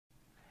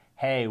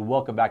Hey,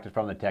 welcome back to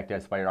From the Tech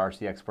Desk by your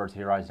RC experts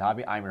here at Horizon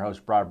Hobby. I'm your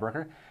host, Brad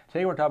Brooker.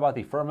 Today we're talking about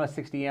the Firma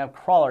 60 amp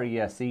crawler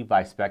ESC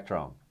by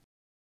Spektrum.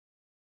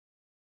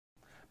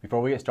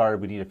 Before we get started,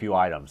 we need a few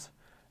items.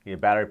 We need a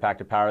battery pack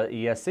to power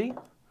the ESC,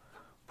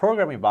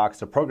 programming box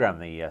to program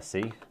the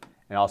ESC,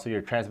 and also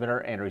your transmitter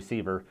and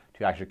receiver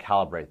to actually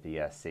calibrate the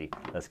ESC.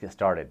 Let's get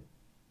started.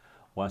 I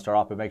want to start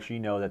off by make sure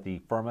you know that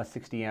the Firma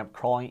 60 amp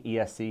crawling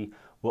ESC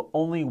will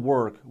only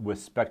work with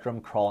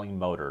Spektrum crawling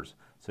motors.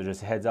 So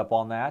just a heads up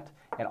on that.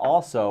 And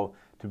also,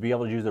 to be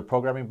able to use the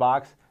programming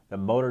box, the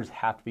motors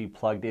have to be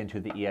plugged into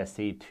the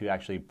ESC to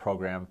actually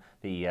program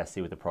the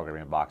ESC with the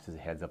programming box. Just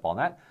a heads up on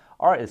that.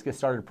 All right, let's get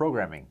started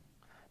programming.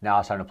 Now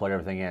it's time to plug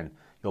everything in.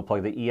 You'll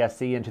plug the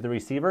ESC into the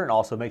receiver and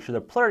also make sure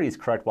the polarity is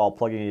correct while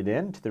plugging it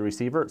in to the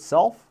receiver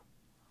itself.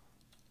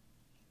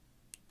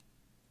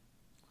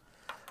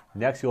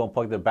 Next, you'll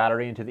unplug the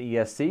battery into the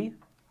ESC.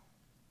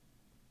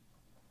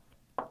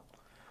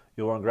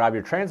 You'll want to grab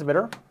your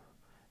transmitter.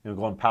 You'll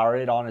go and power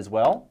it on as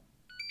well.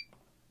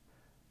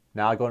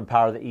 Now go and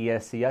power the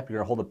ESC up. You're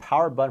going to hold the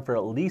power button for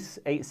at least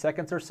 8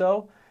 seconds or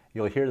so.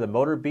 You'll hear the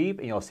motor beep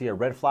and you'll see a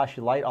red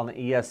flashing light on the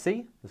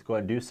ESC. Let's go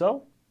ahead and do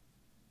so.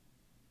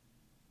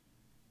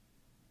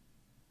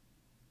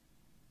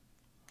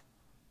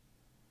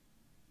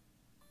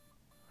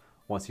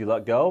 Once you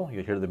let go,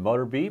 you'll hear the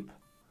motor beep.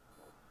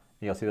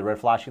 You'll see the red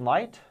flashing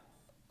light.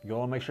 You'll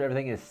want to make sure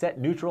everything is set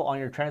neutral on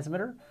your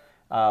transmitter.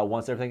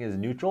 Once everything is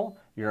neutral,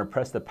 you're going to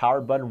press the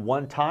power button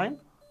one time.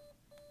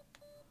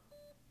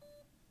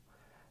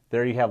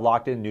 There you have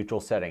locked in neutral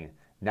setting.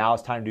 Now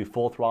it's time to do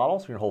full throttle.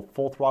 So you're going to hold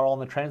full throttle on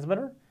the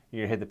transmitter.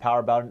 You're going to hit the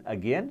power button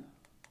again.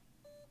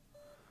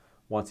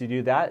 Once you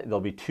do that,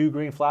 there'll be 2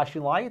 green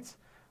flashing lights.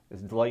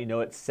 This is to let you know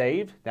it's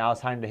saved. Now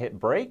it's time to hit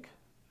brake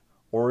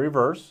or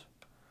reverse.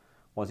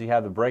 Once you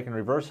have the brake and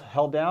reverse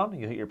held down,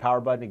 you hit your power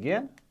button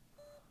again.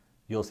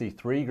 You'll see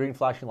 3 green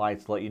flashing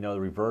lights to let you know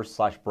the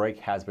reverse/brake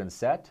has been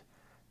set.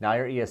 Now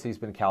your ESC has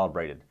been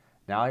calibrated.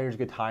 Now here's a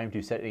good time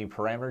to set any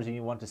parameters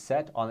you want to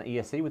set on the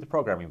ESC with the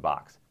programming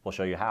box. We'll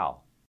show you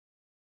how.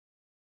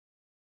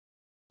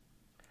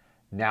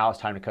 Now it's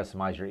time to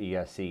customize your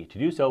ESC. To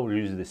do so, we're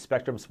using the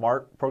Spektrum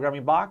Smart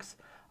programming box.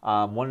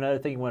 One other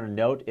thing you want to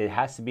note, it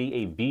has to be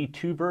a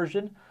V2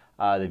 version.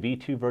 The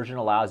V2 version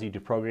allows you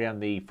to program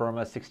the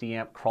Firma 60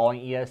 amp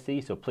crawling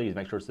ESC, so please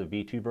make sure it's the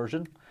V2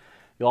 version.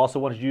 You'll also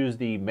want to use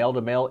the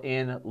male-to-male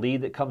in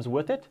lead that comes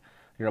with it.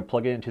 You're going to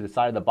plug it into the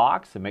side of the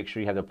box and make sure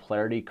you have the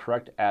polarity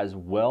correct as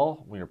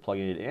well when you're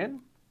plugging it in.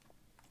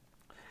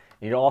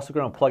 And you're also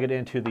going to plug it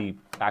into the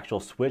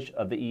actual switch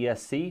of the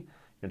ESC. You're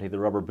going to take the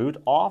rubber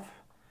boot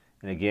off.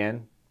 And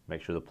again,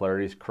 make sure the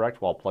polarity is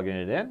correct while plugging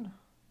it in.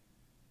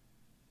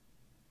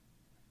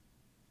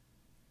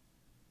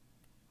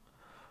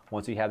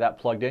 Once you have that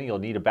plugged in, you'll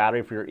need a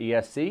battery for your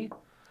ESC.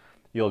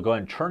 You'll go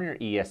ahead and turn your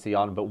ESC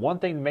on. But one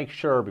thing to make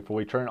sure before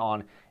we turn it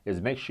on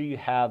is make sure you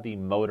have the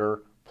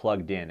motor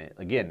plugged in.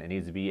 Again, it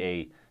needs to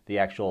be the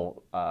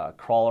actual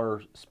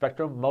crawler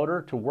Spektrum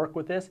motor to work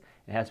with this.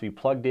 It has to be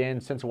plugged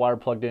in, sensor wire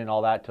plugged in, and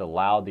all that to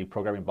allow the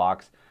programming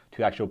box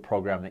to actually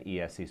program the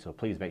ESC. So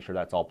please make sure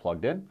that's all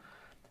plugged in.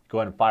 Go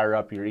ahead and fire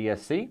up your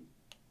ESC.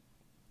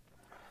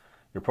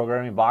 Your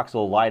programming box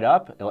will light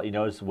up and let you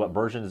notice what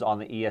version is on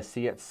the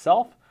ESC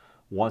itself.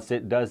 Once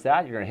it does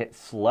that, you're going to hit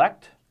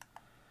select.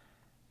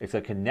 It's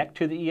going to connect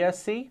to the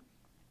ESC.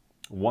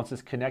 Once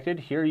it's connected,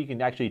 here you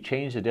can actually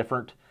change the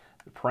different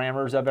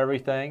parameters of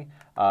everything.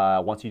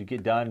 Once you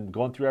get done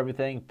going through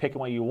everything, picking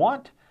what you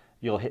want,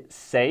 you'll hit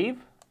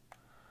save.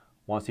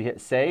 Once you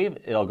hit save,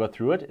 it'll go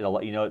through it. It'll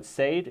let you know it's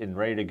saved and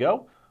ready to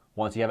go.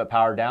 Once you have it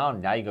powered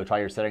down, now you can go try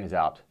your settings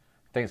out.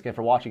 Thanks again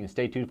for watching and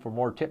stay tuned for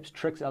more tips,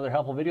 tricks, and other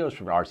helpful videos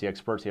from RC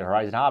experts here at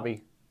Horizon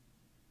Hobby.